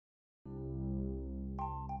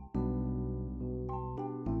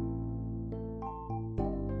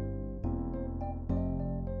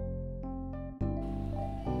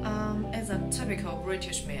is a typical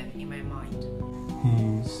British man in my mind.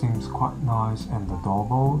 He seems quite nice and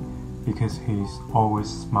adorable because he's always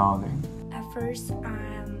smiling. At first,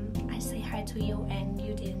 I say hi to you and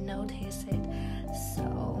you didn't notice it.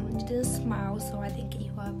 So you didn't smile, so I think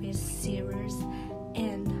you are a bit serious.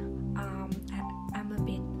 And I'm a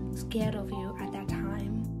bit scared of you at that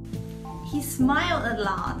time. He smiled a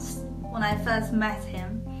lot when I first met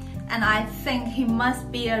him, and I think he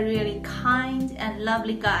must be a really kind and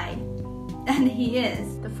lovely guy. And he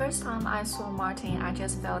is. The first time I saw Martin, I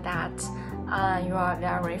just felt that you are a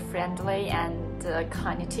very friendly and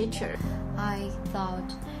kind teacher. I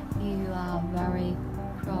thought you are very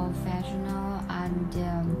professional and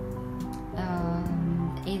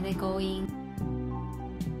easygoing.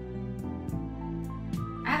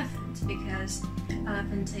 Elephant, because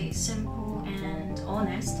Elephant is simple and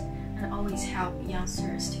honest and always help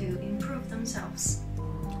youngsters to improve themselves.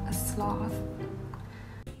 A sloth.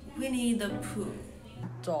 Winnie the Pooh.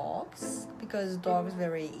 Dogs, because dogs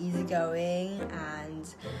very easygoing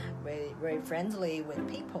and very friendly with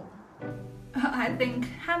people. I think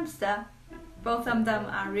hamster. Both of them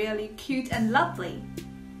are really cute and lovely.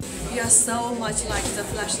 You are so much like the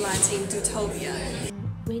flashlight in Zootopia.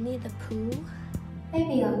 Winnie the Pooh.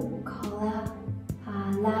 Maybe a koala.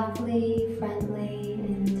 Lovely, friendly,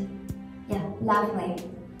 and lovely.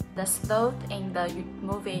 The sloth in the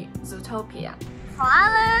movie Zootopia.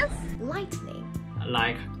 Alice. Lightning.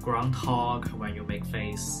 Like groundhog when you make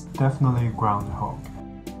face. Definitely groundhog.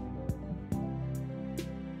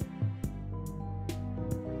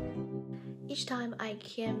 Each time I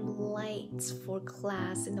came late for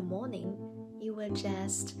class in the morning, you would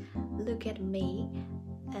just look at me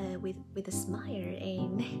with a smile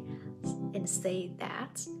and say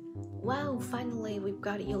that, wow, finally we've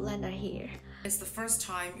got Yolanda here. It's the first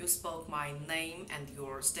time you spoke my name, and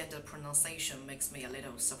your standard pronunciation makes me a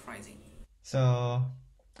little surprising. So,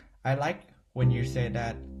 I like when you say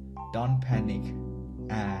that don't panic,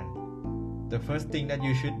 and the first thing that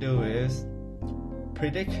you should do is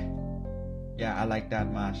predict. Yeah, I like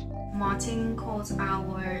that much. Martin calls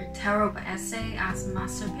our terrible essay as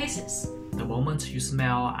masterpieces. The moment you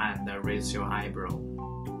smile and raise your eyebrow.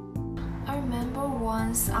 I remember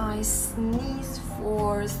once I sneezed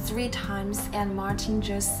for 3 times and Martin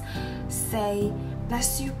just say,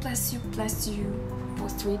 bless you, bless you, bless you for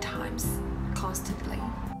 3 times constantly.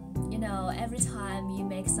 You know, every time you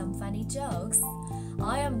make some funny jokes,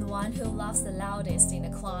 I am the one who laughs the loudest in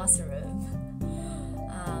the classroom.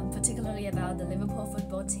 Particularly about the Liverpool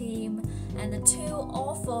football team and the 2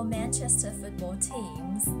 awful Manchester football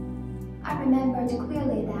teams. I remember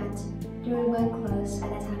clearly that during one class at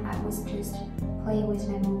that time I was just playing with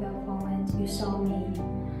my mobile phone and you saw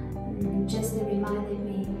me, just reminded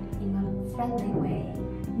me in a friendly way,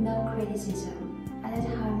 no criticism. At that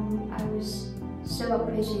time I was so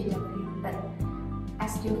appreciative of you, but I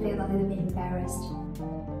still feel a little bit embarrassed.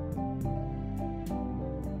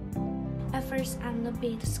 At first, I'm a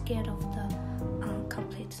bit scared of the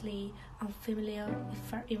completely unfamiliar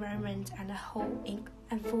environment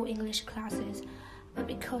and full English classes, but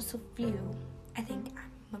because of you, I think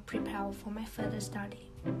I'm prepared for my further study.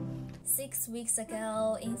 6 weeks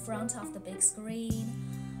ago, in front of the big screen,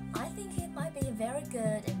 I think it might be a very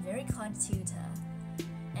good and very kind tutor.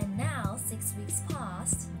 And now, 6 weeks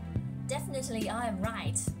passed, definitely I am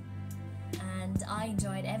right. And I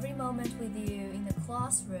enjoyed every moment with you in the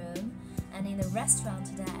classroom and in the restaurant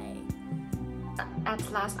today. At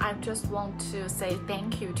last, I just want to say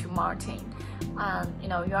thank you to Martin.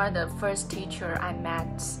 You are the first teacher I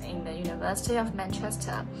met in the University of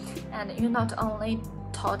Manchester, and you not only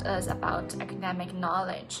taught us about academic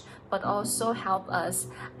knowledge, but also help us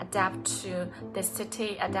adapt to the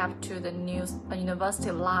city, adapt to the new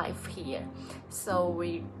university life here. So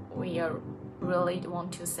we really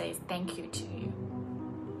want to say thank you to you.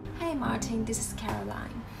 Hey Martin, this is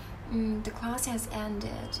Caroline. The class has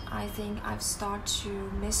ended. I think I've started to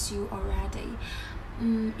miss you already.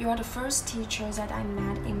 You are the first teacher that I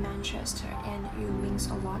met in Manchester and you means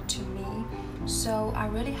a lot to me. So I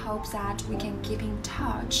really hope that we can keep in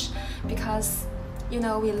touch because, we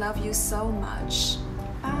love you so much.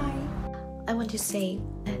 Bye. I want to say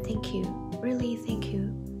thank you. Really thank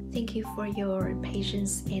you. Thank you for your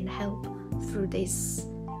patience and help through these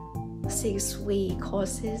 6-week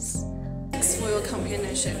courses. Thanks for your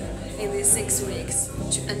companionship in these 6 weeks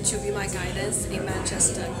and to be my guidance in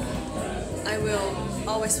Manchester. I will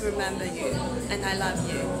always remember you and I love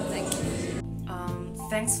you. Thank you.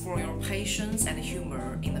 Thanks for your patience and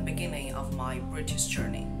humor in the beginning of my British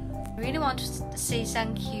journey. I really want to say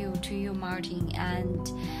thank you to you, Martin, and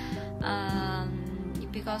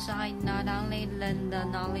because I not only learn the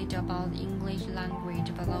knowledge about English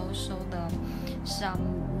language but also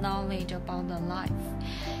some knowledge about the life.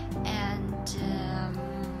 And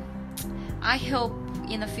I hope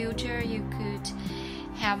in the future you could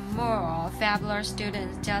have more fabulous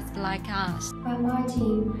students just like us. Well,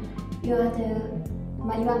 Martin, you are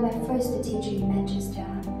my first teacher in Manchester,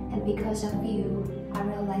 and because of you, I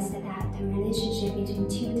realized that the relationship between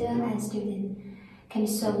tutor and student can be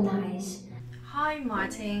so nice. Hi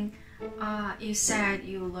Martin, you said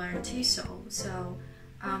you learned TESOL, so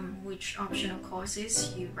which optional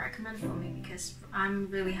courses you recommend for me, because I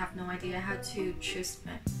really have no idea how to choose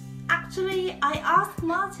them. Actually, I asked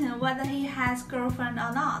Martin whether he has girlfriend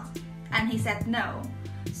or not, and he said no.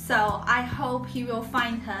 So I hope he will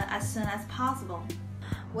find her as soon as possible.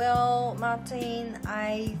 Well, Martin,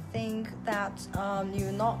 I think that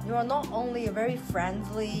you are not only a very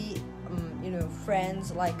friendly,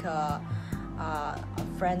 friends like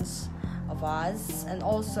friends of us, and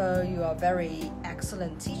also you are a very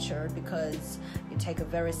excellent teacher because you take a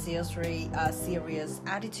very serious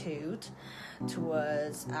attitude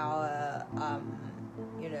towards our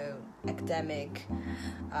academic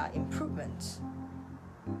improvement.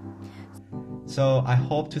 So I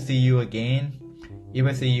hope to see you again. If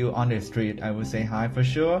I see you on the street, I will say hi for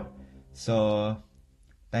sure. So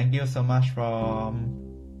thank you so much for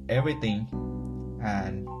everything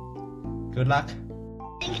and good luck.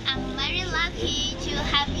 I think I'm very lucky to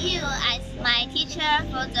have you as my teacher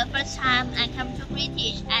for the first time I come to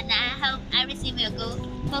British, and I hope everything will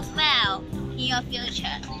go well in your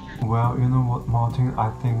future. Well, you know what, Martin,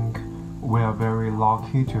 I think we are very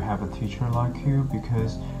lucky to have a teacher like you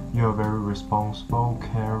because you are very responsible,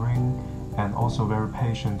 caring, and also very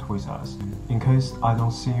patient with us. In case I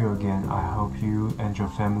don't see you again, I hope you and your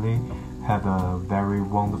family have a very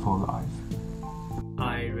wonderful life.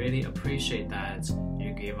 I really appreciate that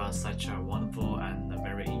you gave us such a wonderful and a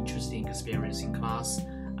very interesting experience in class,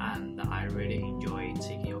 and I really enjoy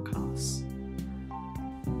taking your class.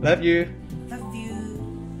 Love you. Love you.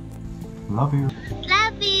 Love you.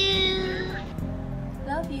 Love you.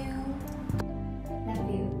 Love you. Love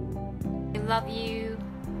you. Love you.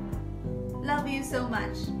 Love you so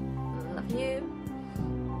much. Love you.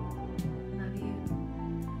 Love you.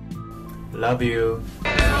 Love you.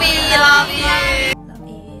 We love you. Love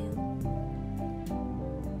you.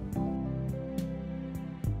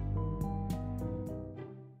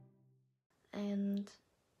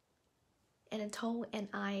 And Tom and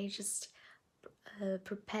I just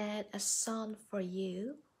prepared a song for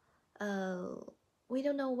you. We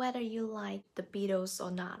don't know whether you like the Beatles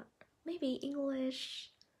or not. Maybe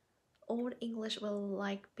old English will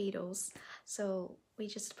like Beatles. So we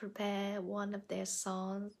just prepare one of their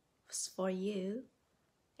songs for you,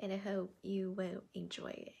 and I hope you will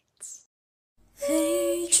enjoy it.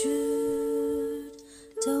 Hey Jude,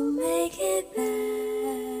 don't make it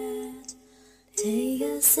bad. Take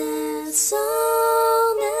a sad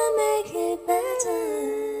song and make it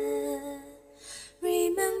better.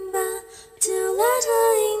 Remember to let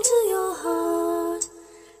her into your heart,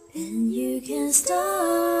 then you can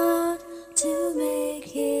start to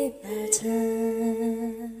make it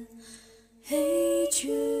better. Hey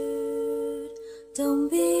Jude, don't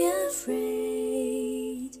be